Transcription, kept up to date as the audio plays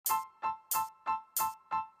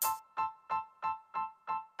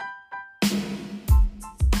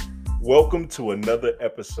Welcome to another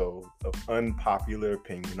episode of Unpopular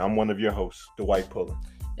Opinion. I'm one of your hosts, Dwight Puller.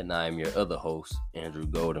 And I am your other host, Andrew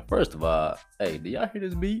Golden. First of all, hey, do y'all hear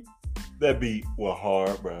this beat? That beat was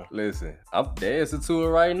hard, bro. Listen, I'm dancing to it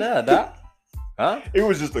right now, Doc. Huh? It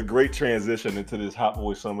was just a great transition into this Hot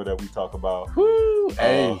Boy Summer that we talk about. Woo!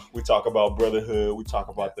 Hey. We talk about brotherhood. We talk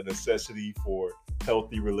about the necessity for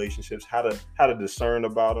healthy relationships, how to discern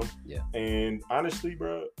about them. Yeah. And honestly,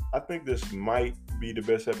 bro, I think this might be the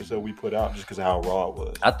best episode we put out just because of how raw it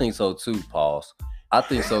was. I think so too, pause. I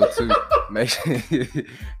think so too.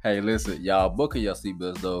 Hey, listen, y'all, buckle your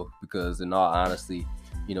seatbelts though, because in all honesty,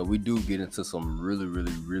 we do get into some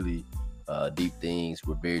really deep things.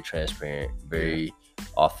 We're very transparent, very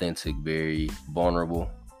authentic, very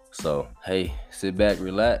vulnerable. So, hey, sit back,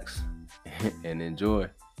 relax, and enjoy.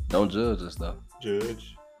 Don't judge us though.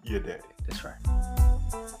 Judge your daddy. That's right.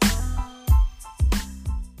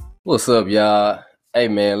 What's up, y'all? Hey,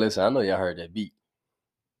 man, listen, I know y'all heard that beat.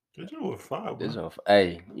 This one was fire, bro.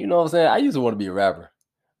 Hey, you know what I'm saying? I used to want to be a rapper.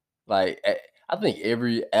 Like, I think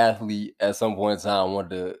every athlete at some point in time wanted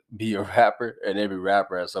to be a rapper, and every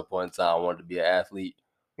rapper at some point in time wanted to be an athlete.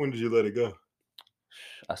 When did you let it go?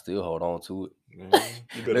 I still hold on to it. Man,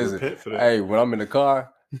 you better repent for that. Hey, when I'm in the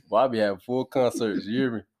car, I be having full concerts. You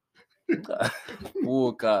hear me?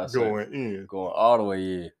 Full concert. Going all the way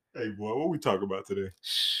in. Hey, boy, what we talking about today?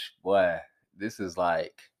 Boy, this is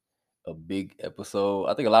like a big episode.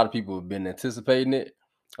 I think a lot of people have been anticipating it.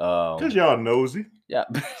 Because y'all nosy. Yeah,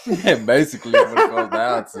 basically what it comes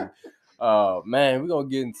down to. Man, we're going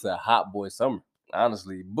to get into Hot Boy Summer,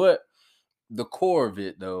 honestly. But the core of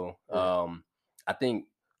it, though, I think,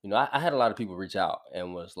 I had a lot of people reach out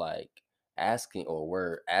and was like asking, or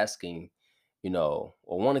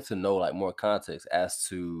wanting to know like more context as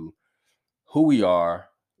to who we are,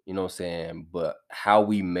 you know what I'm saying, but how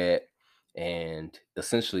we met and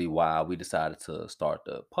essentially why we decided to start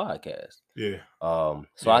the podcast. Yeah.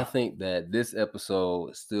 I think that this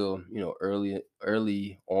episode is still,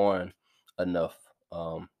 early on enough.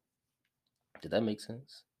 Did that make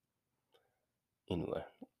sense? Anyway.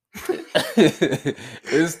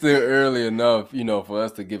 It's still early enough, for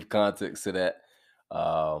us to give context to that.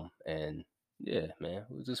 And yeah, man,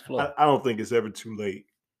 we'll just flow. I don't think it's ever too late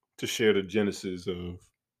to share the genesis of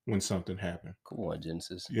when something happened. Come on,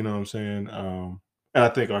 Genesis. You know what I'm saying? And I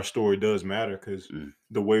think our story does matter because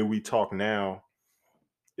the way we talk now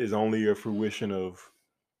is only a fruition of,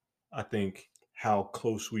 I think, how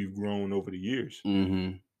close we've grown over the years.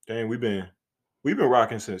 Mm-hmm. Dang, we've been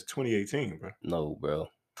rocking since 2018, bro. No, bro.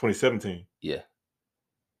 2017. Yeah.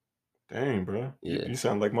 Dang, bro. Yeah. You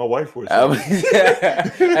sound like my wife for a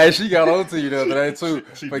second. Hey, she got on to you the other day too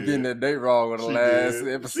she for did. getting that date wrong with the last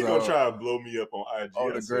episode. She gonna try to blow me up on IG.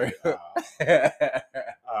 On the gram.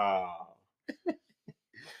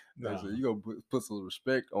 Nah. So you gonna put some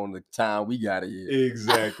respect on the time we got it.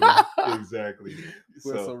 Exactly.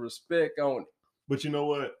 Put some respect on it. But you know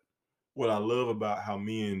what? What I love about how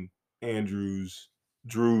me and Drew's.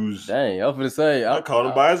 Dang, I'm finna say. I called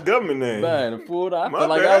him by his government name. Man, I feel like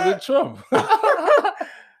I was in trouble.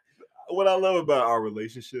 What I love about our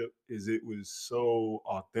relationship is it was so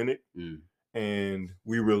authentic, and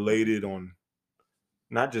we related on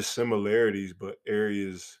not just similarities, but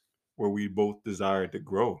areas where we both desired to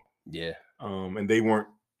grow. Yeah. And they weren't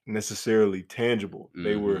necessarily tangible.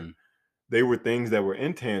 Mm-hmm. They were things that were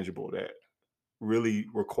intangible that really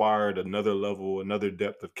required another level, another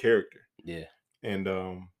depth of character. Yeah. And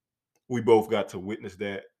we both got to witness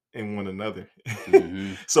that in one another.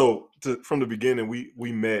 Mm-hmm. So from the beginning,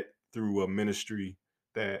 we met through a ministry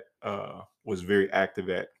that was very active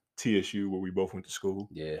at TSU, where we both went to school.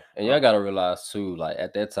 Yeah. And y'all got to realize too, like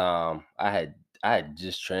at that time, I had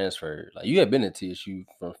just transferred. Like you had been at TSU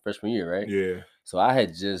from freshman year, right? Yeah. So I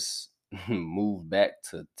had just moved back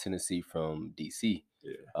to Tennessee from DC.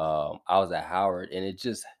 Yeah. I was at Howard, and it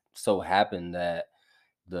just so happened that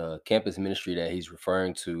the campus ministry that he's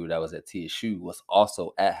referring to that was at TSU was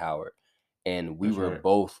also at Howard. And we were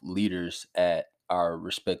both leaders at our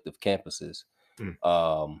respective campuses.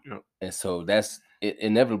 And so that's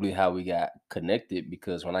inevitably how we got connected,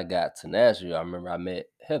 because when I got to Nashville, I remember I met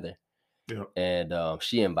Heather. And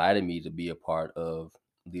she invited me to be a part of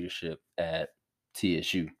leadership at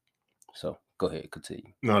TSU. So go ahead,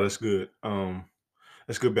 continue. No, that's good.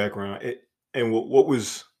 That's good background. And what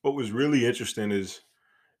was really interesting is,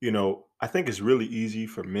 I think it's really easy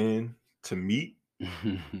for men to meet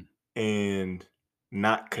and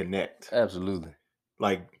not connect. Absolutely.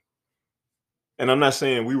 Like, and I'm not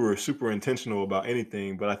saying we were super intentional about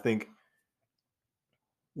anything, but I think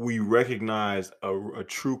we recognize a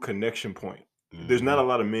true connection point. There's not a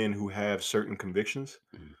lot of men who have certain convictions.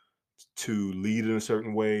 to lead in a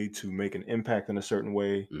certain way, to make an impact in a certain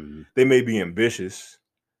way. Mhm. They may be ambitious,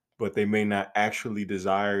 but they may not actually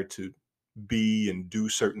desire to be and do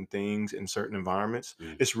certain things in certain environments.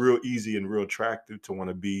 Mhm. It's real easy and real attractive to want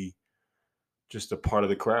to be just a part of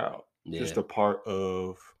the crowd, just Yeah. a part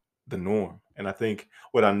of the norm. And I think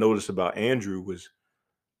what I noticed about Andrew was,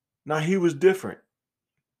 now he was different.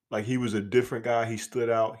 Like, he was a different guy. He stood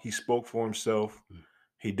out. He spoke for himself.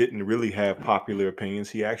 He didn't really have popular opinions.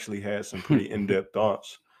 He actually had some pretty in-depth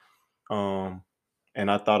thoughts. Um,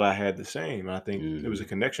 and I thought I had the same. And I think it was a Mhm.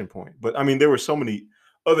 connection point. But I mean, there were so many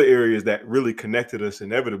other areas that really connected us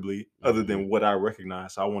inevitably, other Mhm. than what I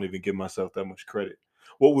recognized. So I won't even give myself that much credit.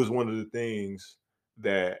 What was one of the things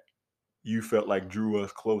that you felt like drew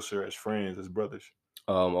us closer as friends, as brothers?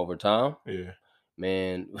 Over time, Yeah,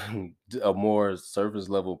 man, a more surface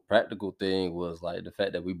level practical thing was like the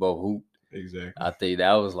fact that we both hooped. exactly. I think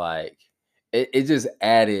that was like it just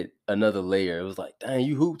added another layer. It was like, dang,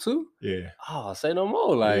 you hoop too? Yeah, Oh, say no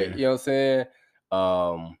more. Like, yeah. you know what I'm saying?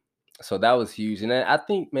 Um, so that was huge. And I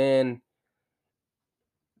think, man,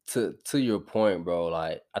 to your point, bro,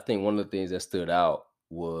 like I think one of the things that stood out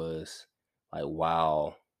was like,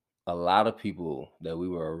 wow, a lot of people that we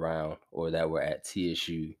were around or that were at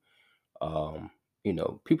TSU, um,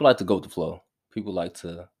 people like to go with the flow. People like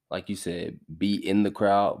to, like you said, be in the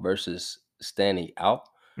crowd versus standing out.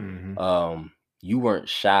 Hmm. um, you weren't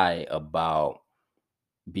shy about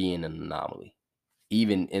being an anomaly,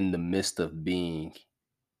 even in the midst of being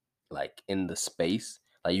like in the space.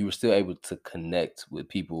 Like you were still able to connect with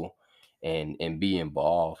people and be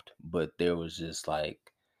involved, but there was just like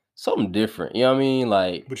something different. You know what I mean?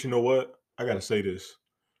 Like, But you know what? I gotta say this.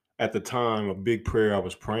 At the time, a big prayer I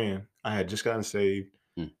was praying, I had just gotten saved,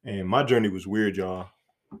 mm, and my journey was weird, y'all.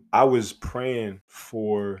 I was praying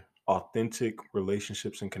for authentic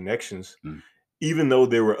relationships and connections, mm, even though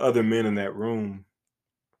there were other men in that room.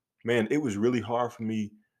 Man, it was really hard for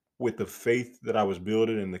me with the faith that I was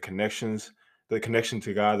building and the connection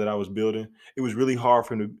to God that I was building. It was really hard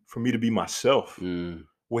for me to be myself mm,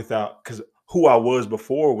 without, because who I was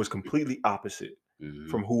before was completely opposite mm,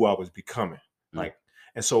 from who I was becoming. mm. Like,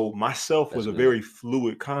 and so myself was That's a good. very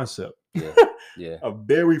fluid concept, Yeah. Yeah. a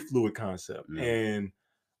very fluid concept. Mm, And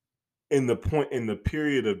in the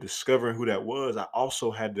period of discovering who that was, I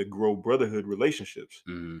also had to grow brotherhood relationships,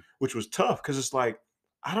 mm, which was tough because it's like,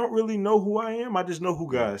 I don't really know who I am. I just know who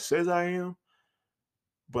mm, God says I am.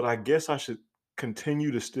 But I guess I should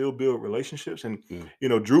continue to still build relationships. And,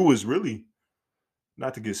 mm, Drew was really,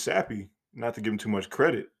 not to get sappy, not to give him too much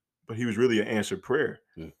credit, but he was really an answered prayer,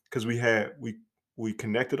 mm, because we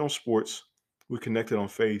connected on sports, we connected on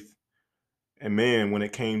faith, and man, when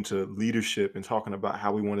it came to leadership and talking about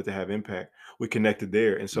how we wanted to have impact, we connected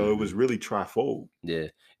there, and so it was mhm. really trifold. Yeah.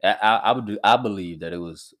 I believe that it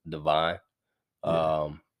was divine.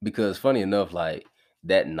 Yeah, Because funny enough, like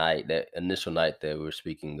that night, that initial night that we are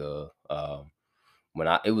speaking of, when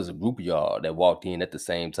it was a group of y'all that walked in at the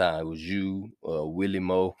same time. It was you, Willie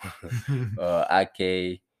Mo,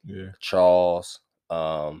 IK, yeah, Charles,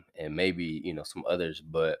 and maybe some others.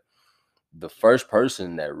 But the first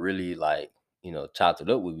person that really like chopped it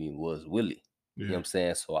up with me was Willie. You know what yeah, I'm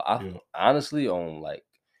saying? So I yeah. honestly, on like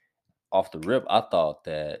off the rip, I thought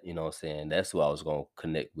that, what I'm saying, that's who I was gonna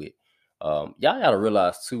connect with. Y'all gotta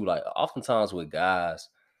realize too, like oftentimes with guys,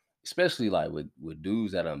 especially like with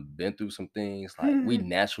dudes that have been through some things, like we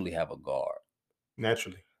naturally have a guard.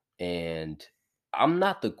 Naturally, And I'm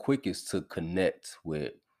not the quickest to connect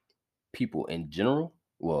with people in general.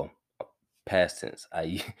 Well, past tense.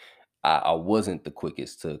 I wasn't the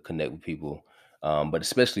quickest to connect with people, but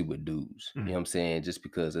especially with dudes. You know mhm. what I'm saying? Just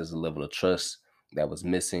because there's a level of trust that was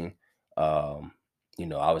missing. Um,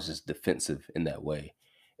 I was just defensive in that way.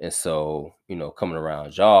 And so, coming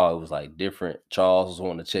around y'all, it was like different. Charles was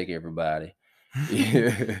wanting to check everybody.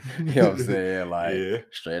 Yeah, you know what I'm saying? Like Yeah,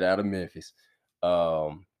 straight out of Memphis.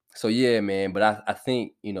 Um, so yeah, man. But I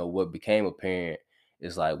think, what became apparent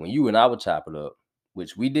is like when you and I would chop it up,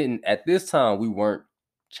 which we didn't at this time, we weren't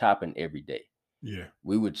chopping every day. yeah,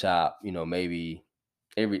 We would chop, maybe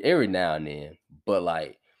every now and then. But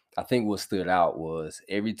like I think what stood out was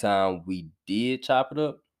every time we did chop it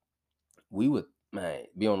up, we would, man,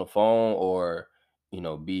 be on the phone or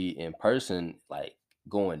be in person, like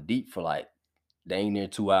going deep for like dang near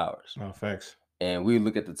 2 hours. no facts. And we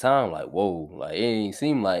look at the time like, whoa, like it ain't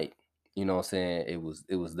seem like, what I'm saying, it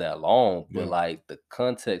was that long, but Yeah, like the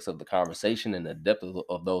context of the conversation and the depth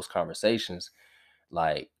of those conversations,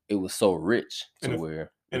 like it was so rich to and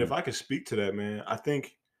where if I could speak to that, man, I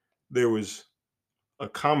think there was a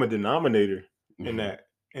common denominator in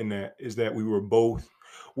mhm, that, is that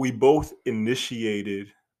we both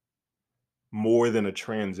initiated more than a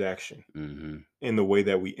transaction Mm-hmm. in the way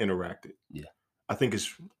that we interacted. Yeah. I think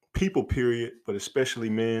it's people, period, but especially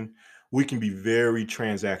men, we can be very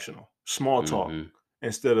transactional, small talk, Mm-hmm.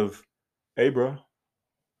 instead of, hey, bro,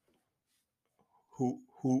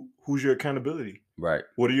 who's your accountability? Right.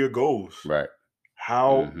 What are your goals? Right.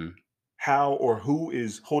 How Mm-hmm. how or who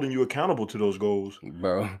is holding you accountable to those goals?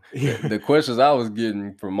 Bro, Yeah, the questions I was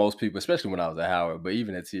getting from most people, especially when I was at Howard, but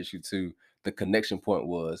even at TSU too, the connection point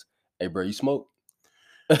was, "Hey, bro, you smoke?"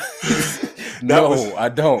 that was No, I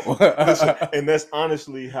don't. listen, and that's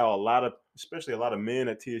honestly how a lot of, especially a lot of men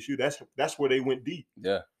at TSU, that's where they went deep.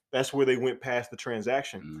 Yeah. That's where they went past the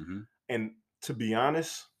transaction. Mm-hmm. And to be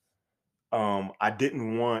honest, I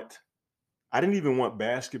didn't even want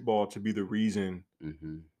basketball to be the reason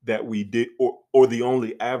Mm-hmm. that we did, or the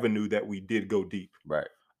only avenue that we did go deep. Right.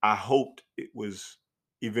 I hoped it was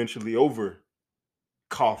eventually over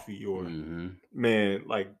coffee or, Mm-hmm. man,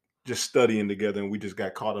 like just studying together and we just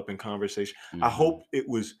got caught up in conversation. I Mm-hmm. hope it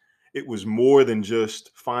was more than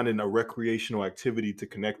just finding a recreational activity to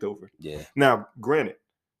connect over. Yeah. Now, granted,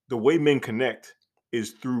 the way men connect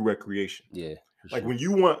is through recreation. Yeah. For Like sure. when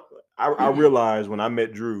you want, I realized when I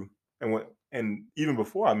met Drew, and even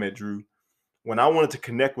before I met Drew, when I wanted to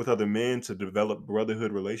connect with other men to develop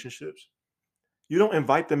brotherhood relationships, you don't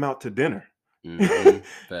invite them out to dinner. Mm-hmm. You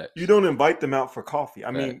Facts. don't invite them out for coffee.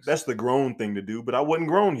 I mean, Facts. that's the grown thing to do, but I wasn't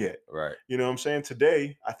grown yet. Right. You know what I'm saying?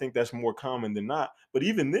 Today, I think that's more common than not. But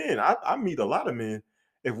even then, I meet a lot of men.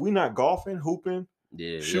 If we not golfing, hooping, Yeah.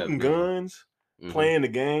 Yeah. shooting Eventually. guns, Mm-hmm. playing the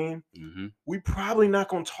game, Mm-hmm. we probably not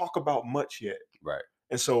going to talk about much yet. Right.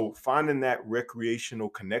 And so finding that recreational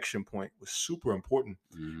connection point was super important.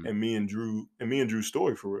 Mm-hmm. And me and Drew's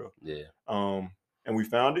story for real. Yeah. And we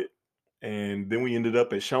found it. And then we ended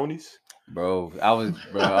up at Shoney's. Bro, all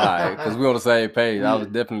right, because we're on the same page. I Yeah. was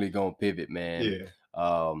definitely gonna pivot, man.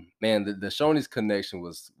 Yeah. Man, the Shoney's connection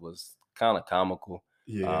was kind of comical.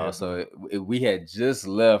 Yeah, So bro. we had just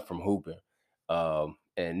left from hooping.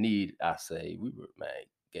 And I say we were,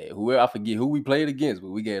 man, whoever, I forget who we played against, but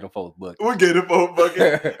we gave them folks We're buckets. getting both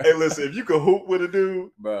bucket. Hey, listen, if you can hoop with a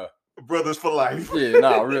dude, Bro, brothers for life. yeah,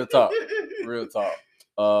 nah, real talk, real talk.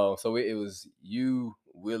 So it was you,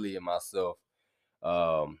 Willie, and myself.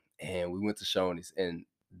 And we went to Shoney's, and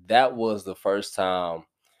that was the first time.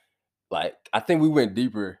 Like, I think we went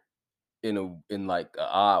deeper in like an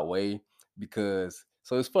odd way, because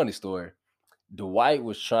so it's a funny story. Dwight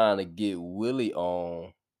was trying to get Willie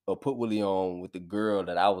on, or put Willie on with the girl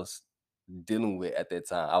that I was dealing with at that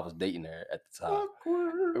time. I was dating her at the time,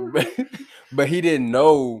 Awkward. but he didn't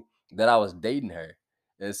know that I was dating her.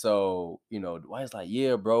 And so, Dwight's like,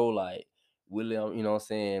 yeah, bro, like Willie, you know what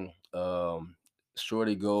I'm saying?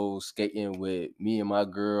 Shorty goes skating with me and my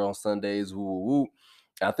girl on Sundays. Woo, woo, woo.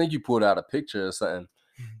 I think you pulled out a picture or something.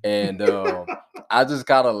 And I just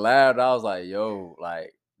kind of laughed. I was like, yo,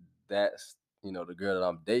 like that's the girl that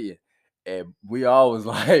I'm dating. And we all was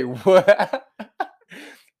like, what?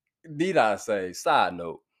 Need I say, side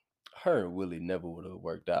note, her and Willie never would have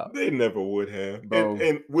worked out. They never would have. And Bro,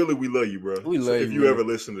 and Willie, we love you, bro. we So love if you, you Willie. ever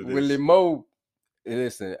listen to Willie this, Mo,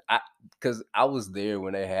 listen, because I was there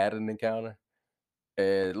when they had an encounter.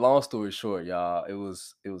 And long story short, y'all, it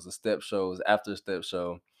was a step show. It was after a step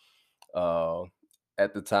show. Uh,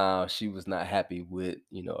 at the time, she was not happy with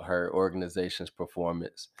her organization's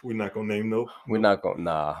performance. we're not gonna name no. We're not gonna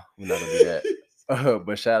do that.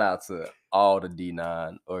 But shout out to all the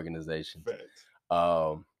D9 organizations. Facts.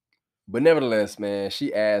 But nevertheless, man,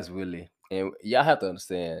 she asked Willie, and y'all have to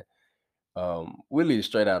understand, Willie is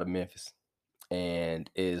straight out of Memphis and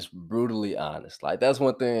is brutally honest. Like, that's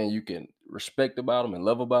one thing you can respect about him and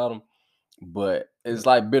love about him, but it's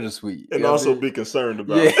like bittersweet. You And know what I also mean? be concerned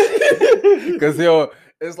about Yeah, it. because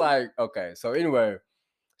it's like, okay. So anyway,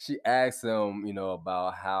 she asked him,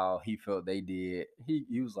 about how he felt they did.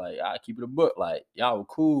 He was like, I keep it a book. Like, y'all were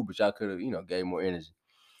cool, but y'all could have, gave more energy.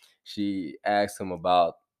 She asked him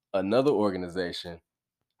about another organization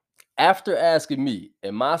after asking me,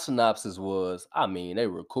 and my synopsis was, I mean, they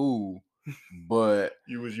were cool, but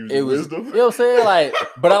You was it using was, wisdom. what I'm saying? Like,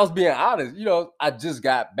 but I was being honest. I just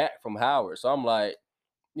got back from Howard, so I'm like,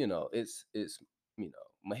 it's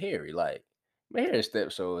Meharry. Like, Meharry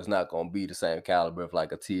Step Show is not gonna be the same caliber of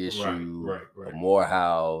like a Right, TSU, right, a right.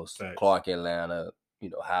 Morehouse, Facts. Clark Atlanta,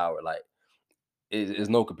 Howard. Like, it's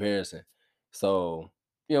no comparison. So,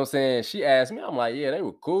 you know what I'm saying? She asked me, I'm like, yeah, they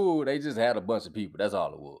were cool. They just had a bunch of people. That's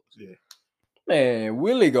all it was. Yeah. Man,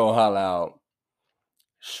 Willie gonna holler out,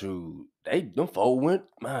 shoot, them folk went,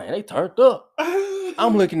 man, they turned up.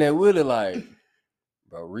 I'm looking at Willie like,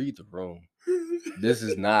 bro, read the room. This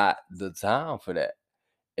is not the time for that.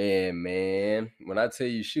 And man, when I tell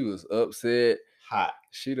you she was upset, Hot.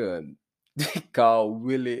 she done called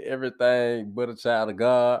Willie everything but a child of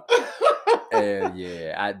God. And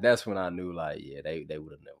yeah, that's when I knew, like, yeah, they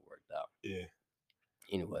would have never worked out. Yeah.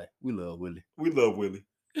 Anyway, we love Willie. We love Willie.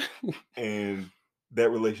 And that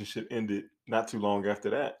relationship ended not too long after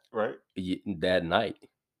that, right? That night.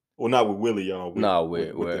 Well, not with Willie, y'all. No,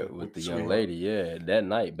 With with with the the young sweetheart. lady, yeah, that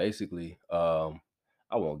night, basically.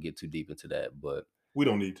 I won't get too deep into that, but We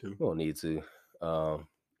don't need to. we don't need to. Um,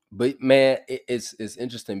 but man, it's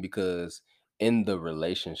interesting because in the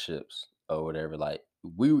relationships or whatever, like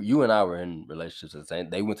you and I were in relationships at the same.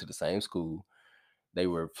 They went to the same school. They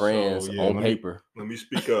were So friends yeah, on paper. let me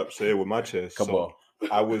speak up, say it with my chest. Come So on.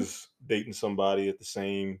 I was dating somebody at the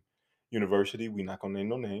same university. We not gonna name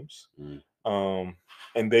no names. Mm,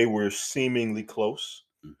 And they were seemingly close,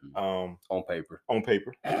 mhm. um, On paper. on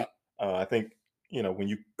paper. I think when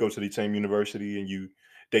you go to the same university and you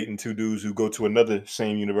dating two dudes who go to another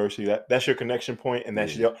same university, that's your connection point, and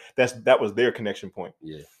Yeah, that was their connection point.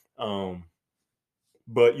 yeah. Um,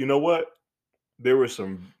 but you know what? There were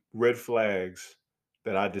some red flags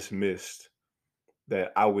that I dismissed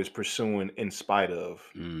that I was pursuing in spite of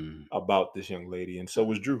Mm. about this young lady, and so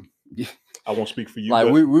was Drew. I won't speak for you, Like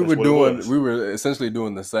but we that's were what it doing, was. we were essentially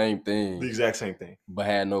doing the same The thing, exact same thing. but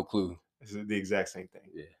had no clue. It's the exact same thing.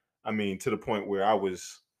 Yeah. I mean, to the point where I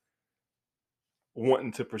was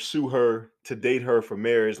wanting to pursue her, to date her for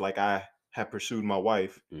marriage, like I had pursued my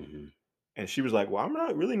wife, Hmm. and she was like, "Well, I'm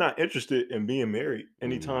not really not interested in being married Hmm.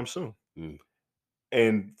 anytime soon." Mm.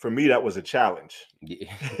 And for me, that was a challenge.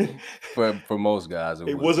 Yeah. For most guys, it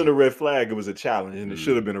It would wasn't be. a red flag, it was a challenge, and it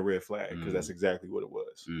should have Mm, been a red flag because that's mm, exactly what it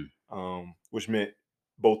was. mm. Which meant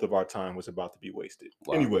both of our time was about to be wasted.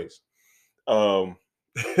 Wow. Anyways, um,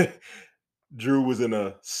 Drew was in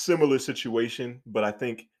a similar situation, but I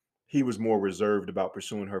think he was more reserved about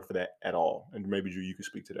pursuing her for that at all. And maybe Drew, you could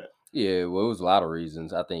speak to that. Yeah, well, it was a lot of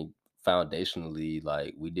reasons. I think foundationally,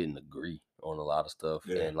 like we didn't agree on a lot of stuff,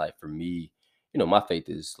 Yeah, and like for me, my faith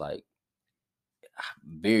is like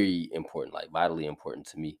very important, like vitally important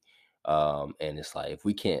to me. And it's like if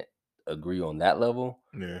we can't agree on that level,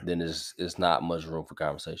 yeah, then it's not much room for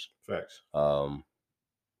conversation. facts. Um,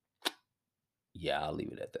 yeah, I'll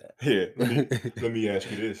leave it at Yeah, that. let me ask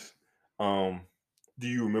you this. Um, do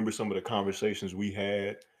you remember some of the conversations we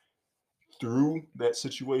had through that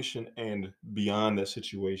situation and beyond that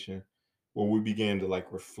situation where we began to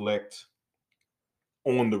like reflect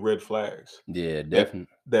on the red flags Yeah, that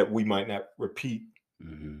definitely. we might not repeat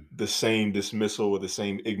Hmm. the same dismissal or the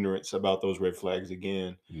same ignorance about those red flags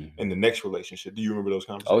again in Hmm. the next relationship? Do you remember those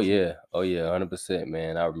conversations? Oh yeah, 100%,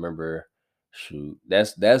 man. I remember. Shoot,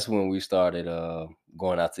 that's when we started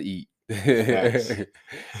going out to eat. Facts.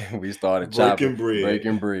 We started chopping, Breaking bread.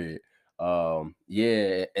 breaking bread.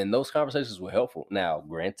 Yeah, and those conversations were helpful. Now,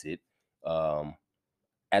 granted, um,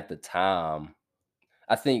 at the time,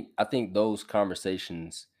 I think those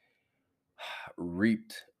conversations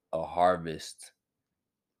reaped a harvest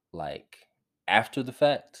like after the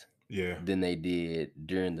fact Yeah, than they did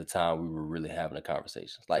during the time we were really having the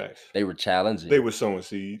conversations. Like facts. they were They challenging, were sowing they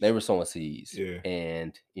seeds. were sowing seeds, Yeah.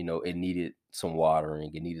 and it needed some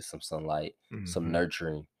watering, it needed some sunlight, some Hmm.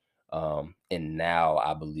 nurturing. And now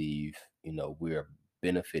I believe, we're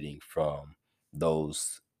benefiting from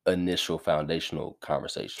those initial foundational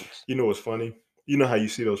conversations. You know what's funny? You know how you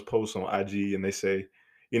see those posts on IG and they say,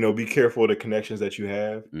 be careful of the connections that you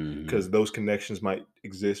have Hmm. because those connections might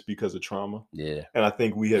exist because of trauma. Yeah. And I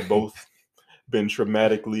think we had both been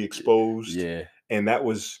traumatically exposed. Yeah. And that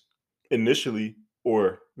was initially,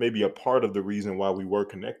 or maybe a part of the reason why we were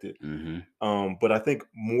connected. Hmm. But I think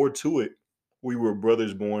more to it, we were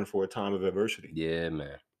brothers born for a time of adversity, Yeah,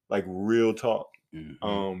 man. like real talk.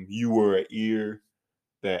 Hmm. You were an ear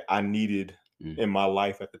that I needed Hmm. in my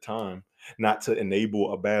life at the time, not to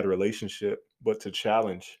enable a bad relationship, but to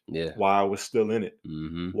challenge Yeah. why I was still in it,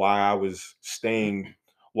 Hmm. why I was staying,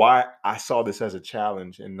 why I saw this as a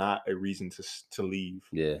challenge and not a reason to leave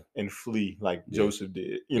Yeah. and flee like Yeah. Joseph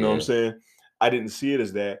did. You know what I'm Yeah. saying? I didn't see it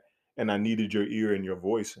as that, and I needed your ear and your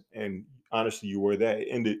voice. And honestly, you were that. It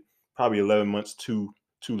ended probably 11 months too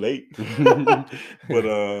late,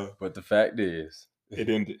 but But the fact is, it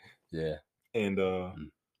ended, yeah. and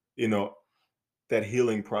Mm. you know that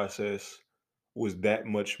healing process was that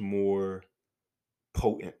much more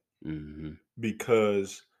potent Mhm.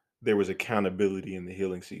 because there was accountability in the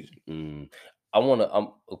healing season. Mm. I'm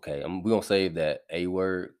okay. We're gonna save that A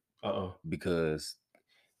word Uh-oh. because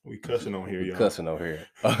We cussing on here, we y'all. cussing over here.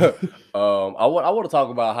 I want to talk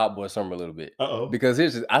about Hot Boy Summer a little bit Uh-oh. because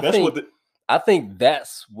here's I That's what think the I think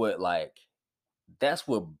that's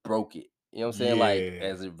what broke it You know what I'm saying? Like Yeah.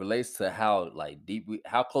 as it relates to how like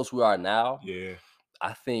how close we are now, Yeah.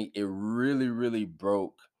 I think it really, really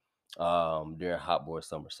broke during Hot Boy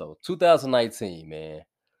Summer. So 2019, man.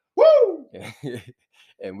 Woo!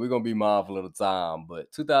 And we're gonna be mindful of the time,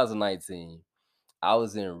 but 2019, I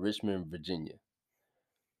was in Richmond, Virginia,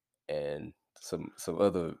 and some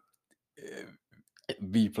other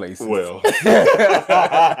B places. Well. You know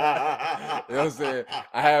what I'm saying?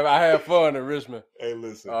 I had fun in Richmond. Hey,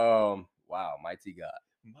 listen. Wow, Mighty God.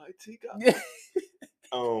 Mighty God.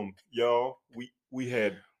 Y'all, we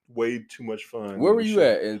had way too much fun Where when were we you showed.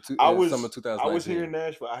 at I in summer was here in 2019?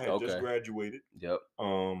 Nashville. I had just Okay. graduated. Yep.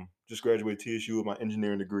 Just graduated TSU with my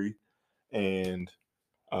engineering degree, and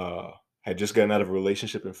had just gotten out of a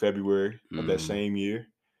relationship in February of that Mm-hmm. same year.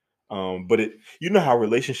 But you know how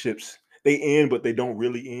relationships they end, but they don't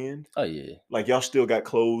really end. Oh yeah. Like y'all still got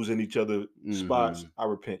clothes in each other spots. Mm-hmm. I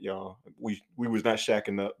repent, y'all. We was not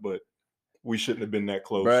shacking up, but we shouldn't have been that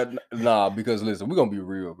close. Bruh, nah, because listen, we're gonna be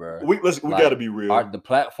real, bruh. We got to Like be real. the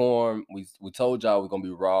platform, we told y'all we're gonna be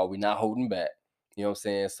raw. We're not holding back. You know what I'm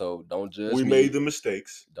saying? So don't judge We made me. the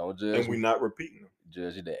mistakes, Don't and judge we're me. not repeating them.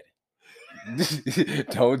 Judge your daddy.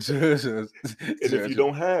 Don't judge us. And if you Judge it.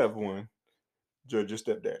 don't have one, judge your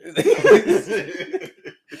stepdaddy.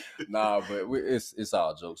 Nah, but it's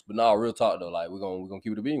all jokes. But nah, real talk though. Like we're gonna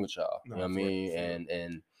keep it a bean with y'all. You know No, what I for mean? real.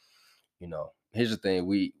 And here's the thing: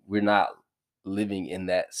 we're not living in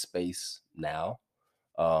that space now,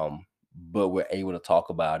 but we're able to talk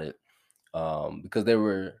about it because there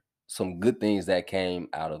were some good things that came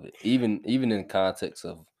out of it, even in context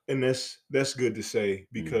of And that's good to say mm,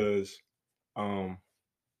 because um,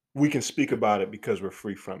 we can speak about it because we're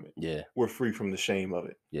free from it. yeah, We're free from the shame of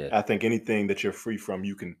it. yeah, I think anything that you're free from,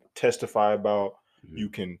 you can testify about, you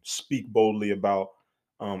mhm, can speak boldly about,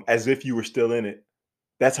 as if you were still in it.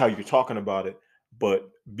 That's how you're talking about it. But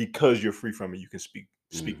because you're free from it, you can speak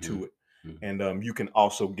mhm, to it, mhm, and you can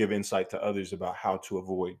also give insight to others about how to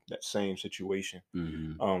avoid that same situation,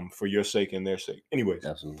 mhm, for your sake and their sake. Anyways,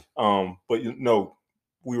 absolutely, but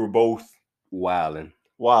we were both wilding.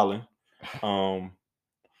 wilding, um,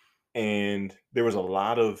 and there was a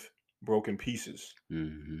lot of broken pieces.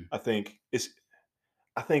 Mhm, I think it's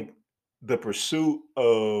I think the pursuit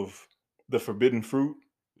of the forbidden fruit,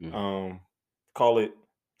 mhm, um, call it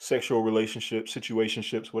sexual relationships,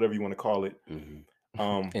 situationships, whatever you want to call it, mhm.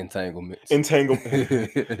 um, Entanglements.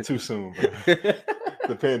 entanglement. Too soon, bro.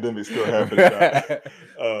 The pandemic's still happening,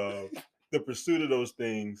 dog. The pursuit of those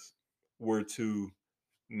things were to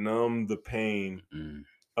numb the pain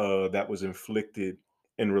Mm, that was inflicted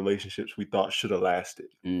in relationships we thought should have lasted.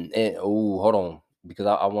 and oh, hold on, because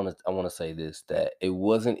I want to say this that it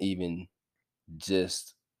wasn't even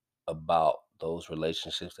just about those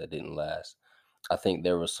relationships that didn't last. I think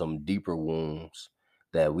there were some deeper wounds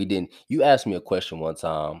that we didn't. You asked me a question one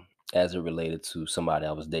time as it related to somebody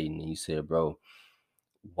I was dating, and you said, "Bro,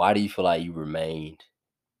 why do you feel like you remained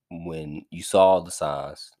when you saw the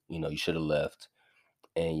signs? You should have left."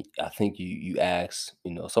 And I think you asked,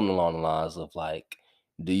 something along the lines of like,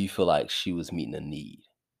 "Do you feel like she was meeting a need?"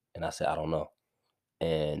 And I said, "I don't know."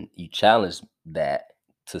 And you challenged that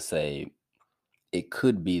to say it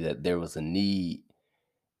could be that there was a need,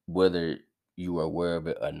 whether you were aware of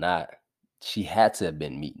it or not. She had to have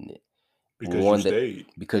been meeting it. Because you One that stayed.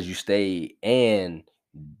 because you stayed and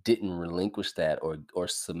didn't relinquish that or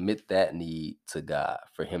submit that need to God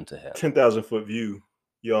for him to handle. 10,000-foot view,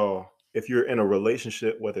 y'all. If you're in a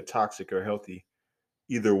relationship, whether toxic or healthy,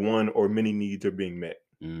 either one or many needs are being met,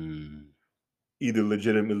 Mm, either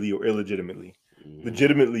legitimately or illegitimately. mhm,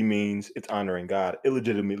 Legitimately means it's honoring God.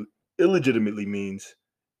 Illegitimately means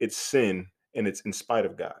it's sin and it's in spite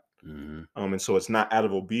of God. mhm, And so it's not out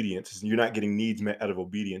of obedience. You're not getting needs met out of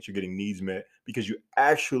obedience. You're getting needs met because you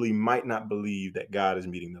actually might not believe that God is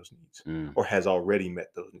meeting those needs mm. or has already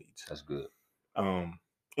met those needs. That's good. Um,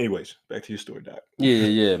 anyways, back to your story, Doc. Yeah,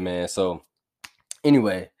 yeah, yeah, man. So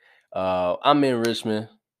anyway, I'm in Richmond,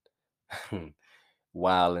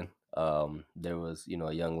 wilding. There was,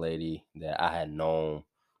 a young lady that I had known,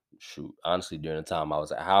 shoot, honestly, during the time I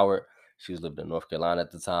was at Howard. She was living in North Carolina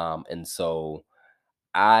at the time. And so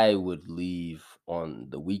I would leave on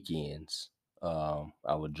the weekends.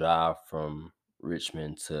 I would drive from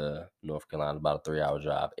Richmond to North Carolina, about a 3-hour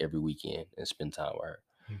drive every weekend and spend time with her.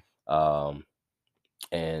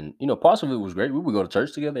 And parts of it was great. We would go to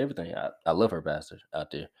church together, everything. I love her pastor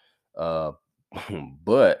out there. Uh,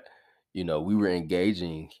 but we were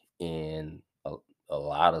engaging in a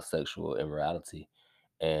lot of sexual immorality.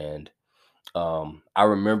 And I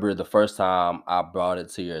remember the first time I brought it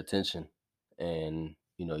to your attention, and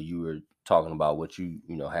you were talking about what you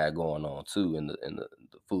had going on too in the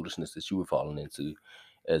foolishness that you were falling into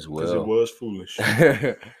as Because it well. was foolish.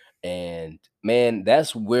 And man,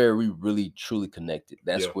 that's where we really truly connected.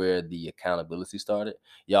 That's Yeah. where the accountability started.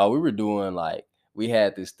 Y'all, we were doing like, we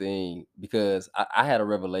had this thing because I had a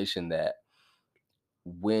revelation that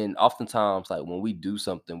when oftentimes, like when we do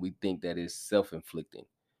something, we think that it's self-inflicting.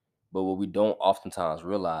 But what we don't oftentimes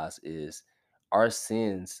realize is our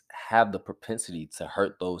sins have the propensity to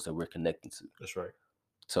hurt those that we're connected That's right.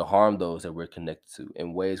 to harm those that we're connected to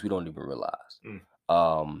in ways we don't even realize. Mm.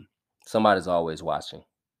 Um, Somebody's always watching,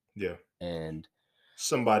 Yeah. and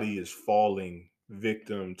Somebody is falling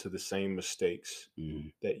victim to the same mistakes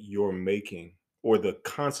mhm, that you're making or the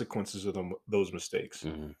consequences of those mistakes,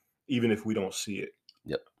 mhm, even if we don't see it.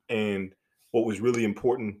 yep, And what was really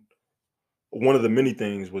important, one of the many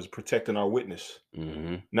things was protecting our witness,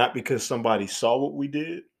 mhm, not because somebody saw what we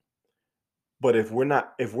did, but if we're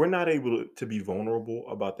not able to be vulnerable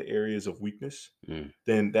about the areas of weakness, mm,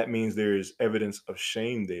 then that means there is evidence of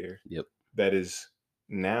shame there yep, that is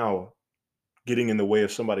now getting in the way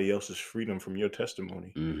of somebody else's freedom from your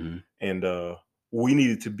testimony. mhm, And we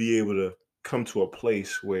needed to be able to come to a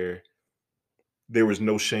place where there was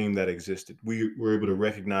no shame that existed. We were able to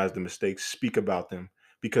recognize the mistakes, speak about them,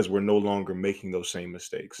 because we're no longer making those same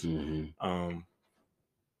mistakes. mhm. Um,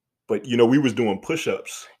 but we was doing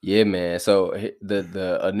push-ups. Yeah, man. So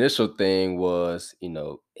the initial thing was, in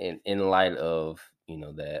light of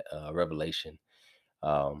that revelation,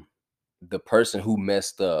 um, the person who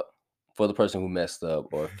messed up, for the person who messed up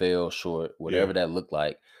or fell short, Yeah, whatever that looked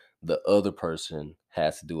like, the other person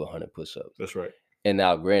has to do 100 push-ups. that's right. And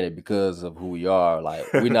now, granted, because of who we are, like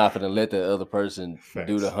we're not gonna let the other person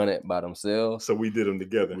do the Facts. 100 by themselves. So we did them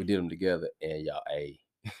together. We did them together, and y'all, hey,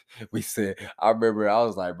 we said. I remember I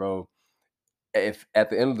was like, bro, if at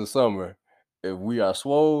the end of the summer, if we are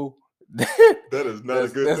swole, That is not a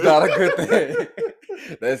that's good that's thing. not a good thing.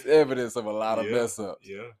 That's evidence of a lot of Yeah, mess ups.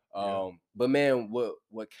 yeah, yeah, But man,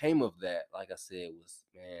 what came of that, like I said, was,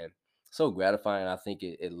 man, so gratifying. I think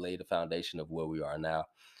it laid the foundation of where we are now.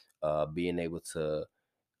 Being able to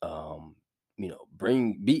um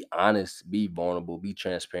be honest, be vulnerable, be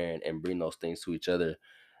transparent, and bring those things to each other,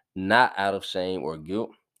 not out of shame or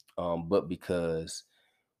guilt, but because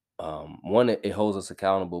one, it holds us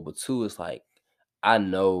accountable, but two, it's like I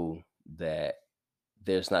know that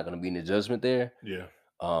there's not going to be any judgment there, yeah.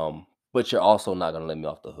 but you're also not going to let me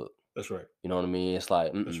off the hook. That's right. You know what I mean? It's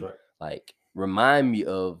like, That's right. like remind me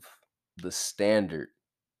of the standard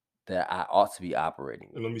that I ought to be operating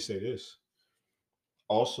And with. let me say this: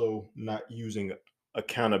 also, not using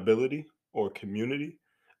accountability or community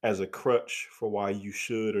as a crutch for why you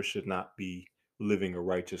should or should not be living a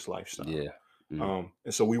righteous lifestyle. Yeah. Mm,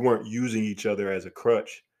 And so we weren't using each other as a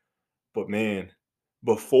crutch, but man,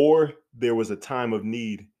 before there was a time of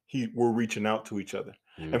need, we're reaching out to each other.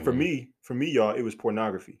 And for hmm me, y'all, it was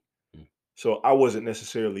pornography. mm, So I wasn't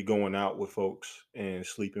necessarily going out with folks and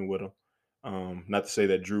sleeping with them. Not to say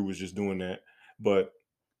that Drew was just doing that, but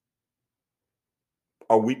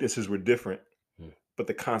our weaknesses were different, mm. but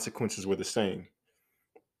the consequences were the same.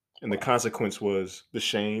 And the Wow. consequence was the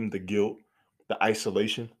shame, the guilt, the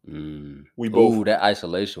isolation. Mm. We both Ooh, that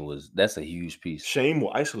isolation that's a huge piece. Shame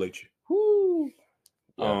will isolate you. Woo.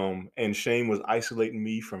 Yeah. And shame was isolating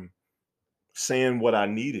me from saying what I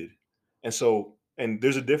needed. And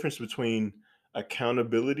there's a difference between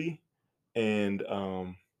accountability and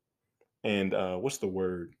what's the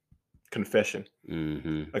word? Confession.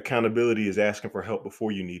 hmm Accountability is asking for help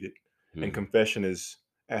before you need it, and hmm confession is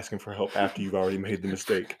asking for help after you've already made the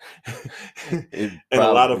mistake. It And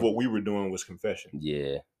a lot of probably, what we were doing was confession.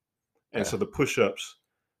 yeah. And Uh, so the push-ups,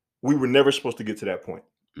 we were never supposed to get to that point.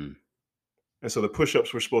 mm. And so the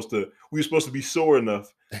push-ups we were supposed to be sore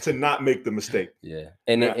enough to not make the mistake. Yeah,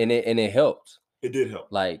 and it Now, and it and it helped. it did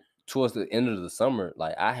help. Like towards the end of the summer,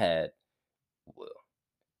 like I had, well,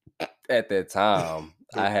 at that time,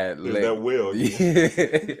 I had There's that will again.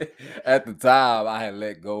 at the time I had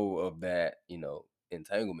let go of that,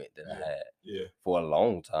 entanglement that I Yeah, had yeah, for a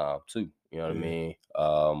long time too. You know what I yeah, mean?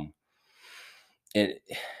 And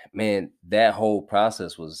man, that whole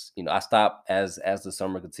process was, I stopped as the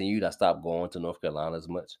summer continued. I stopped going to North Carolina as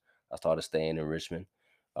much. I started staying in Richmond.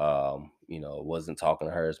 Wasn't talking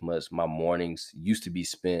to her as much. My mornings used to be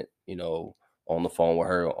spent, on the phone with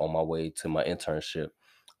her on my way to my internship.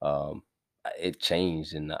 It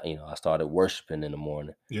changed, and I started worshiping in the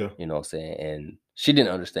morning. yeah, You know what I'm saying? And she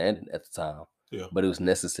didn't understand it at the time, yeah. but it was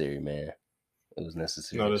necessary, man. It was No,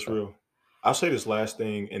 necessary. that's So real. I'll say this last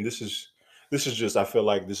thing, and this is just I feel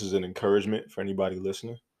like this is an encouragement for anybody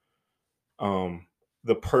listening. Um,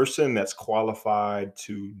 the person that's qualified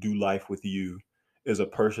to do life with you is a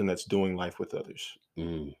person that's doing life with others.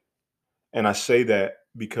 Mm, And I say that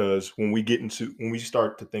because when we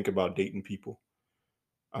start to think about dating people,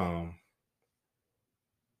 um,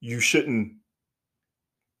 you shouldn't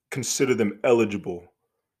consider them eligible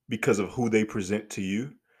because of who they present to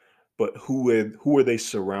you, but who are they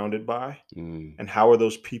surrounded by, mm, and how are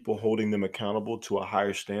those people holding them accountable to a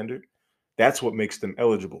higher standard? That's what makes them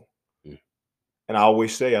eligible. mm. And I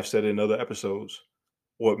always say, I've said it in other episodes,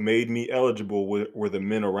 what made me eligible were the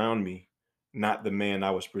men around me, not the man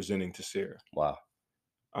I was presenting to Sarah. Wow.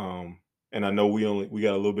 Um, and I know we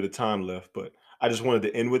got a little bit of time left, but I just wanted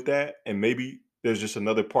to end with that. And maybe there's just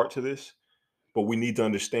another part to this, but we need to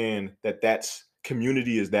understand that that's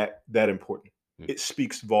community is that important. Mm, It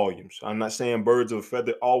speaks volumes. I'm not saying birds of a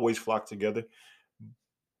feather always flock together,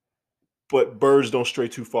 but birds don't stray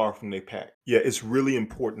too far from their pack. Yeah, it's really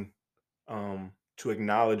important to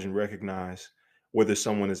acknowledge and recognize whether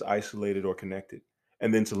someone is isolated or connected,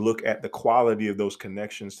 and then to look at the quality of those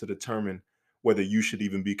connections to determine whether you should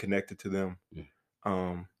even be connected to them. mm,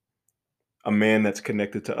 Um, a man that's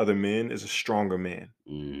connected to other men is a stronger man,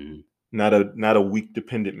 mm, not a weak,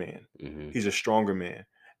 dependent man. mhm. He's a stronger man,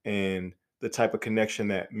 and the type of connection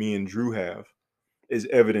that me and Drew have is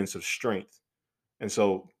evidence of strength. And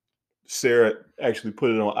so Sarah actually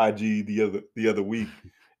put it on IG the other week.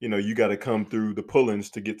 You know, you got to come through the pull-ins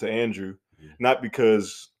to get to Andrew, Mm. not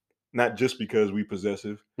because, not just because we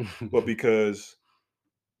possessive, but because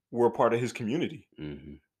we're a part of his community.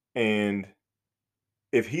 Mhm. And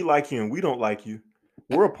if he like you and we don't like you,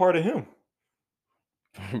 we're a part of him.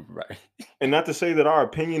 Right. And not to say that our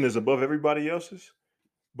opinion is above everybody else's,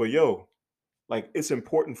 but yo, like it's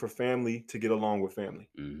important for family to get along with family.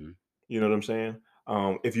 Mhm. You know what I'm saying?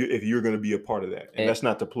 If you're going to be a part of that, and And that's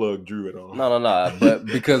not to plug Drew at all. no, no, no. But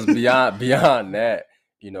because beyond that,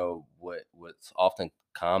 what's often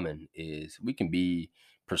common is we can be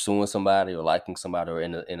pursuing somebody or liking somebody or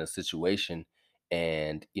in a situation,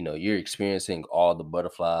 and you're experiencing all the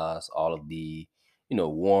butterflies, all of the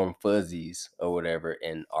warm fuzzies or whatever,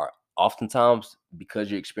 and are oftentimes because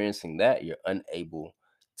you're experiencing that, you're unable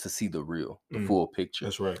to see the Mm, full picture.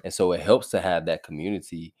 that's right. And so it helps to have that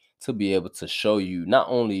community to be able to show you not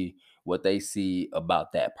only what they see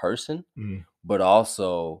about that person, Mm, but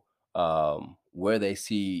also where they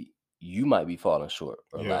see you might be falling short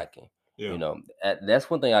or yeah, lacking. yeah, That's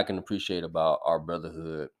one thing I can appreciate about our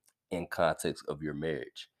brotherhood in context of your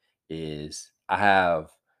marriage is I have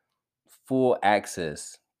full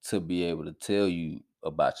access to be able to tell you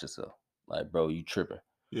about yourself. Like, bro, you tripping.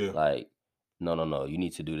 yeah, Like, no, no, no, you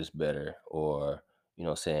need to do this better. Or,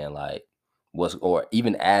 saying like or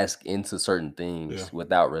even ask into certain yeah, things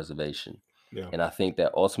without reservation. yeah, And I think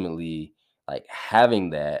that ultimately, like having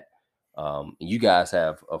that, and you guys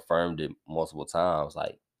have affirmed it multiple times,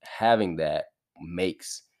 like having that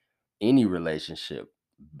makes any relationship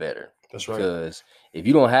better. that's right. Because if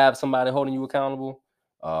you don't have somebody holding you accountable,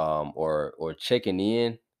 or checking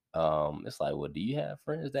in, it's like, well, do you have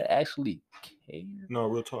friends that actually care? No,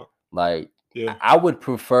 real talk. Like, I Yeah, I would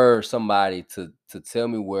prefer somebody to tell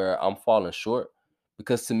me where I'm falling short,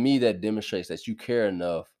 because to me that demonstrates that you care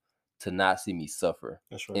enough to not see me suffer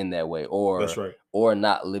that's right. in that way, That's or right.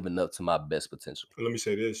 not living up to my best potential. Let me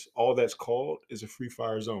say this: all that's called is a free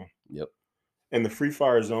fire zone, Yep. and the free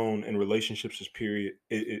fire zone in relationships is period.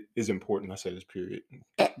 It is important. I say this period,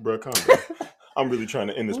 bro. Calm down. I'm really trying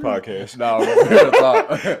to end this podcast. No, real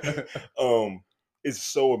talk. It's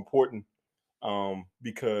so important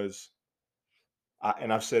because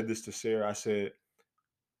I've said this to Sarah. I said,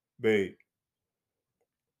 babe,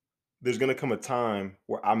 there's gonna come a time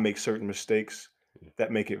where I make certain mistakes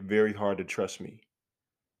that make it very hard to trust me,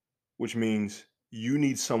 which means you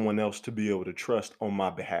need someone else to be able to trust on my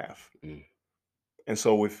behalf. Mm, And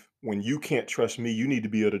so if when you can't trust me, you need to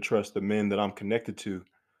be able to trust the men that I'm connected to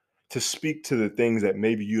speak to the things that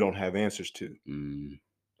maybe you don't have answers to. mm.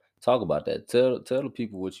 Talk about that. Tell the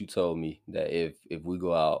people what you told me, that if we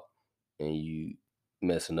go out and you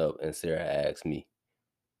messing up and Sarah asks me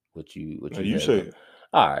what Now you you had say done. it.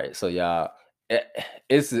 All right, so y'all, eh,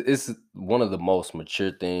 it's one of the most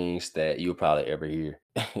mature things that you'll probably ever hear.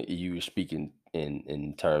 You were speaking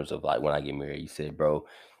in terms of like when I get married. You said, bro,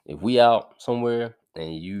 if we out somewhere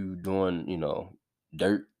and you doing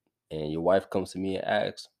dirt, and your wife comes to me and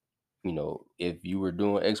asks, if you were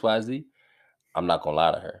doing XYZ, I'm not gonna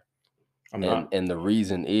lie to her. I'm And not. and the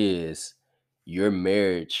reason is your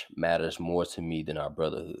marriage matters more to me than our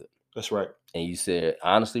brotherhood. That's right. And you said,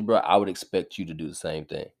 honestly, bro, I would expect you to do the same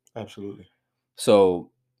thing. Absolutely.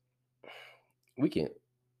 So we can,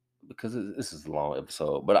 because this is a long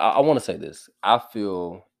episode, but I want to say this. I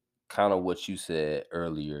feel kind of what you said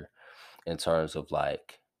earlier. in terms of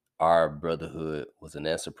like our brotherhood was an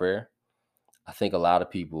answer prayer, I think a lot of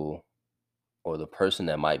people or the person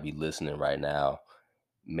that might be listening right now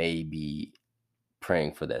may be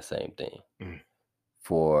praying for that same thing, Mm,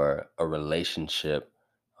 for a relationship,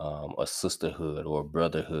 a sisterhood or a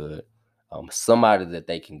brotherhood, somebody that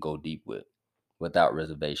they can go deep with without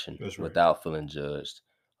reservation, that's right. without feeling judged,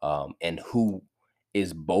 and who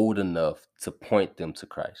is bold enough to point them to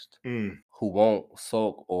Christ, Mm, who won't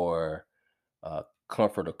sulk or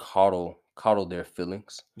comfort or coddle their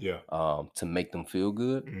feelings yeah. to make them feel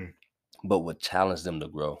good, Mm. but would challenge them to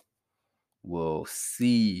grow, will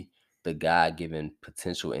see the God-given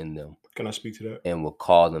potential in them Can I speak to that? and will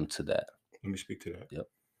call them to that. Let me speak to that. Yep.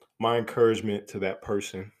 My encouragement to that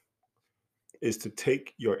person is to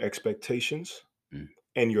take your expectations Mm.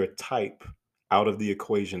 and your type out of the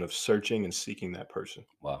equation of searching and seeking that person.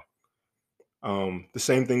 Wow. The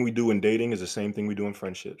same thing we do in dating is the same thing we do in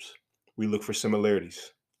friendships. We look for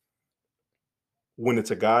similarities. When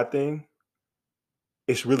it's a God thing,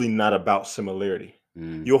 it's really not about similarity.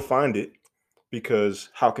 Mm. You'll find it because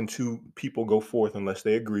how can two people go forth unless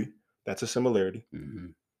they agree? That's a similarity.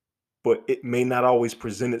 Mhm. But it may not always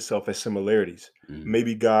present itself as similarities. Mhm.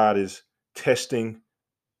 Maybe God is testing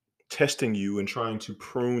you and trying to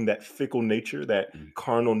prune that fickle nature, that Mm.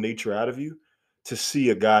 carnal nature out of you to see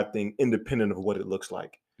a God thing independent of what it looks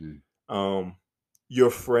like. Mm. Um, your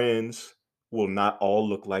friends will not all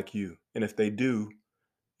look like you. And if they do,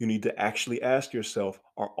 you need to actually ask yourself,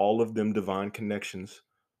 are all of them divine connections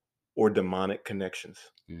or demonic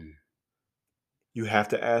connections? Mm. You have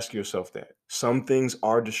to ask yourself that. Some things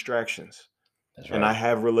are distractions. That's And right.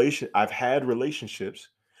 I've had relationships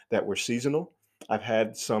that were seasonal. I've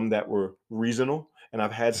had some that were reasonable, and I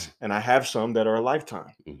have some that are a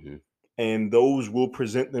lifetime. Mhm. And those will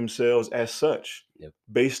present themselves as such Yep.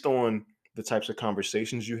 based on the types of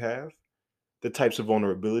conversations you have, the types of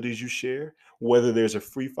vulnerabilities you share, whether there's a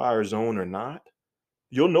free fire zone or not.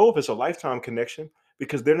 You'll know if it's a lifetime connection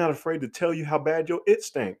because they're not afraid to tell you how bad your it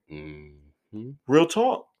stank. Mhm. Real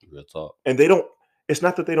talk. Real talk. And they don't, it's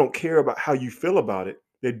not that they don't care about how you feel about it.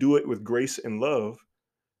 They do it with grace and love,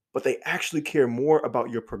 but they actually care more about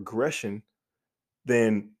your progression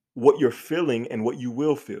than what you're feeling and what you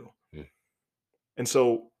will feel. Mm. And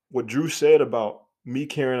so, what Drew said about me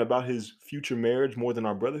caring about his future marriage more than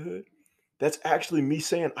our brotherhood, that's actually me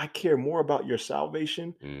saying I care more about your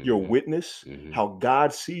salvation, your Mhm. witness, Mhm. how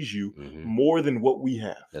God sees you Mhm. more than what we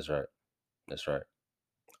have. That's right. That's right.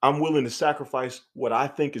 I'm willing to sacrifice what I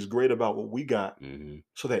think is great about what we got Mhm.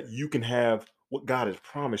 so that you can have what God has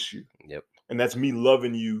promised you. Yep. And that's me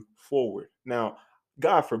loving you forward. Now,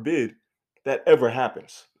 God forbid that ever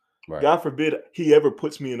happens. Right. God forbid he ever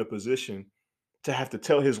puts me in a position to have to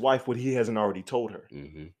tell his wife what he hasn't already told her.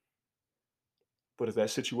 Mhm. But if that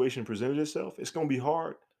situation presented itself, it's going to be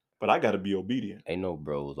hard, but I got to be obedient. Ain't no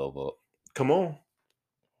bros over Come on.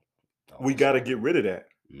 We on got to get something. rid of that.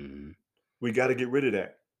 Mhm. We got to get rid of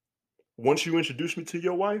that. Once you introduce me to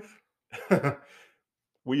your wife,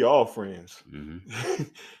 we all friends.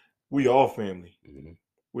 Mhm. We all family, Mhm.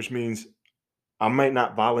 which means I might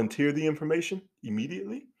not volunteer the information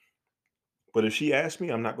immediately, but if she asks me,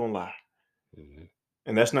 I'm not going to lie. Mhm.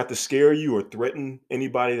 And that's not to scare you or threaten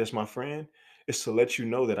anybody that's my friend. It's to let you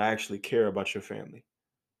know that I actually care about your family.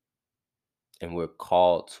 And we're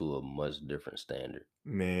called to a much different standard.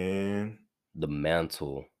 Man, The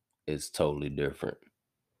mantle is totally different.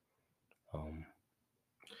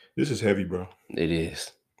 this is heavy, bro. It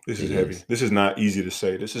is. This is It heavy. is. This is not easy to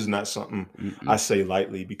say. This is not something I Mm-mm. say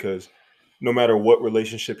lightly because no matter what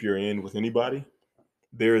relationship you're in with anybody,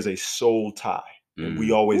 there is a soul tie. And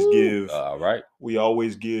Mm. Woo. All right. we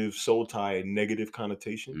always give soul tie a negative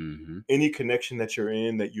connotation. Mhm. Any connection that you're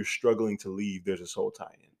in that you're struggling to leave, there's a soul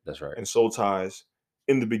tie in. That's right. And soul ties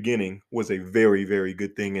in the beginning was a very, very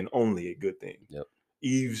good thing and only a good thing. Yep.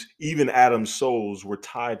 Even Adam's souls were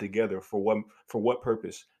tied together for what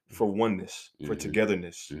purpose? For Mhm. oneness, for Mhm.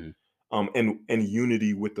 togetherness, Mhm. and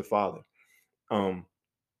unity with the Father. Um,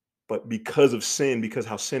 but because of sin, because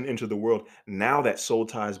how sin entered the world, now that soul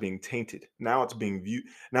tie is being tainted. Now it's being viewed.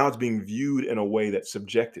 Now it's being viewed in a way that's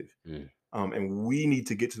subjective. Mm. And we need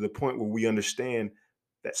to get to the point where we understand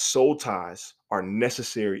that soul ties are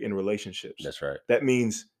necessary in relationships. That's right. That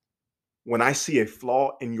means when I see a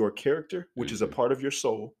flaw in your character, which is a Mhm. part of your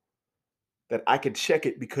soul, that I could check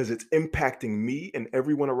it because it's impacting me and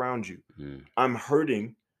everyone around you. Mm. I'm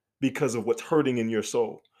hurting because of what's hurting in your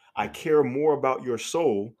soul. I Mm. care more about your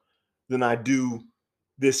soul than I do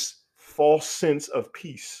this false sense of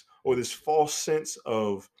peace or Mm. this false sense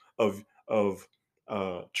of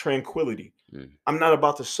tranquility. Mm. I'm not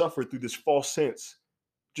about to suffer through this false sense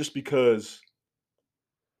just because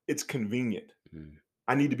it's convenient. Mm.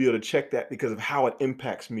 I need to be able to check that because of how it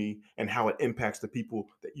impacts me and how it impacts the people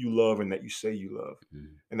that you love and that you say you love. Mm.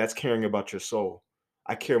 And that's caring about your soul.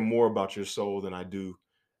 I care more about your soul than I do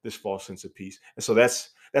this false sense of peace. And so that's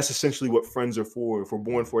essentially what friends are for. If we're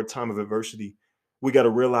born for a time of adversity, we got to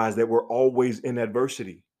realize that we're always in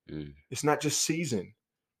adversity. Mm. It's not just season.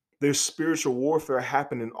 There's spiritual warfare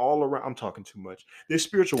happening all around. I'm talking too much. There's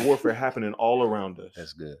spiritual warfare happening all around us.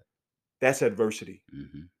 That's good. That's adversity.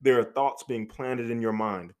 Mm-hmm. There are thoughts being planted in your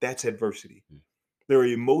mind. That's adversity. Mm. There are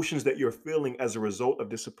emotions that you're feeling as a result of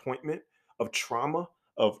disappointment, of trauma,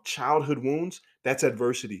 of childhood wounds. That's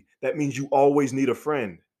adversity. That means you always need a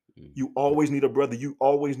friend. Mm. You always need a brother. You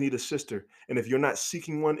always need a sister. And if you're not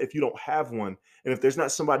seeking one, if you don't have one, and if there's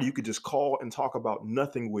not somebody you could just call and talk about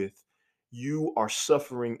nothing with, you are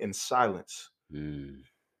suffering in silence. Mm.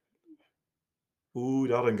 Ooh,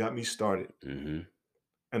 y'all done got me started. Mm-hmm.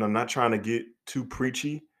 And I'm not trying to get too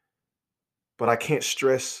preachy, but I can't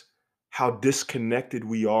stress how disconnected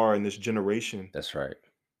we are in this generation That's right.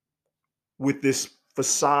 with this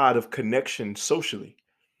facade of connection socially.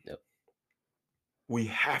 Yep. We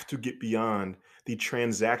have to get beyond the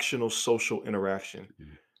transactional social interaction.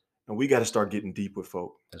 Mm. And we got to start getting deep with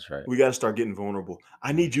folk. That's right. We got to start getting vulnerable.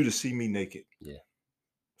 I need you to see me naked. Yeah.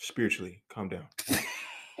 Spiritually, calm down.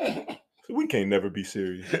 We can't never be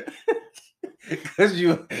serious. Because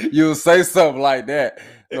you'll say something like that,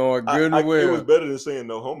 knowing good and well. It was better than saying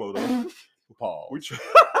no homo, though. Pause.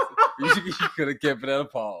 You could have kept it at a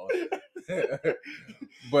pause.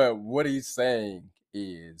 But what he's saying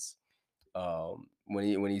is,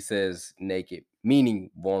 when he says naked,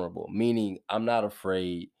 meaning vulnerable, meaning I'm not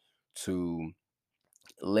afraid to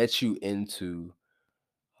let you into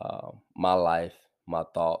my life, my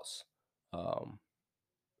thoughts,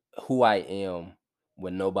 who I am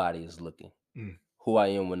when nobody is looking. Mm. Who I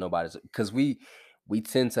am when nobody's, because we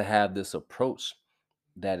tend to have this approach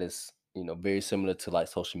that is, very similar to like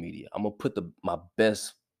social media. I'm gonna put my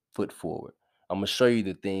best foot forward. I'm gonna show you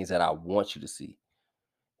the things that I want you to see,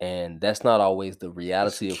 and that's not always the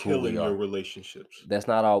reality of who we Killing your are. relationships. That's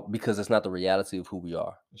not all, because it's not the reality of who we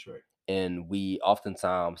are. That's right. And we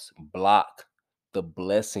oftentimes block the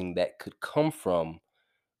blessing that could come from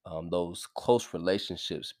those close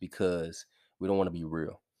relationships because we don't want to be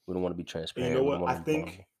real. We don't want to be And transparent. you know We what? don't want I to be think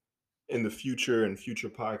vulnerable. in the future and future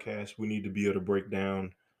podcasts, we need to be able to break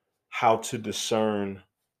down how to discern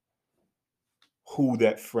who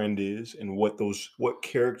that friend is and what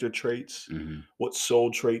character traits, Mm-hmm. what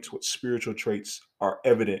soul traits, what spiritual traits are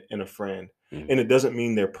evident in a friend. Mm-hmm. And it doesn't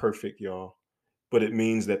mean they're perfect, y'all, but it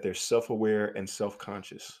means that they're self-aware and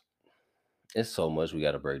self-conscious. It's so much we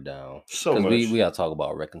got to break down, So because we much. got to talk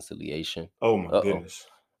about reconciliation. Oh my goodness.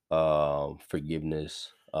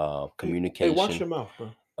 Forgiveness, Hey, watch communication, your mouth,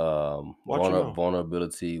 bro. Watch your mouth.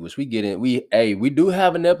 vulnerability, which we get in. We do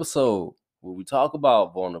have an episode where we talk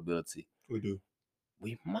about vulnerability. We do.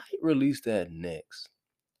 We might release that next,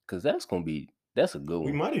 because that's a good one.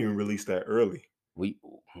 We might even release that early.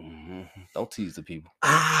 Don't tease the people.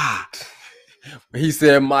 He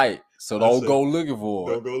said might, so don't go looking for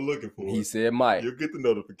it. Don't go looking for it. He said might. You'll get the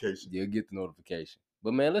notification.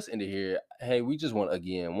 But man, let's end it here. Hey, we just want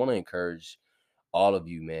to encourage all of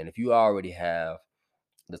you, man. If you already have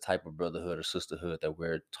the type of brotherhood or sisterhood that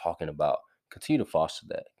we're talking about, continue to foster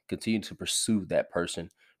that. Continue to pursue that person,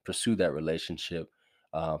 pursue that relationship.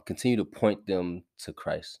 Continue to point them to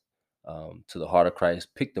Christ, to the heart of Christ.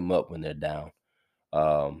 Pick them up when they're down.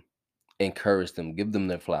 Encourage them. Give them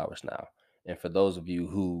their flowers now. And for those of you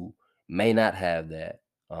who may not have that,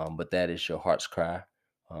 but that is your heart's cry,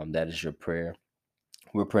 that is your prayer,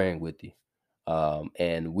 we're praying with you.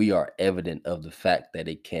 And we are evident of the fact that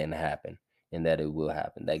it can happen and that it will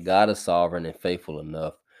happen, that God is sovereign and faithful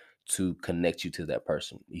enough to connect you to that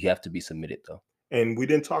person. You have to be submitted, though. And we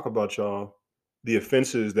didn't talk about, y'all, the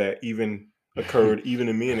offenses that even occurred even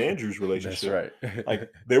in me and Andrew's relationship. That's right.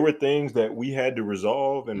 Like, there were things that we had to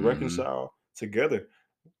resolve and Mhm. reconcile together.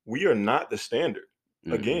 We are not the standard.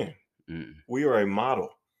 Again, we are a model.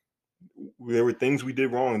 There were things we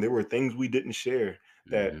did wrong. There were things we didn't share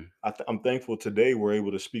that I'm thankful today we're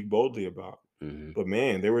able to speak boldly about. But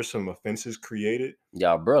man, there were some offenses created.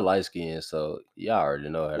 Y'all, bro, light skinned, so y'all already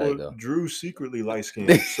know how that go. Drew's secretly light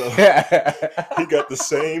skinned, so he got the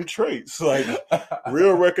same traits. Like,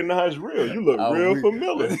 real recognize real. You look real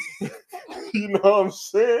familiar. You know what I'm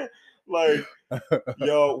saying? Like,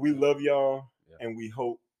 y'all, we love y'all, and we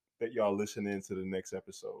hope that y'all listen in to the next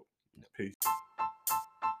episode. Peace.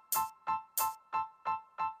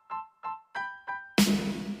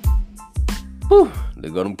 Whew.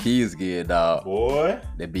 Look at them kids again, dog. Boy,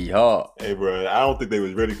 they be hard. Hey, bro, I don't think they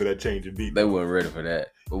was ready for that change of beat. They weren't ready for that,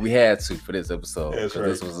 but we had to for this episode because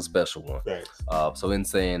this was a special one. Thanks. So in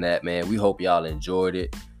saying that, man, we hope y'all enjoyed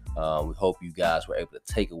it. We hope you guys were able to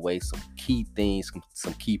take away some key things,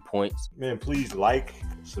 some key points. Man, please like,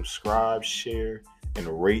 subscribe, share, and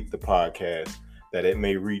rate the podcast that it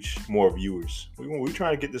may reach more viewers. We're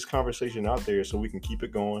trying to get this conversation out there so we can keep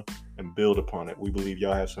it going and build upon it. We believe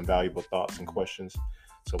y'all have some valuable thoughts and questions.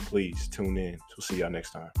 So please tune in. We'll see y'all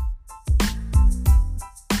next time.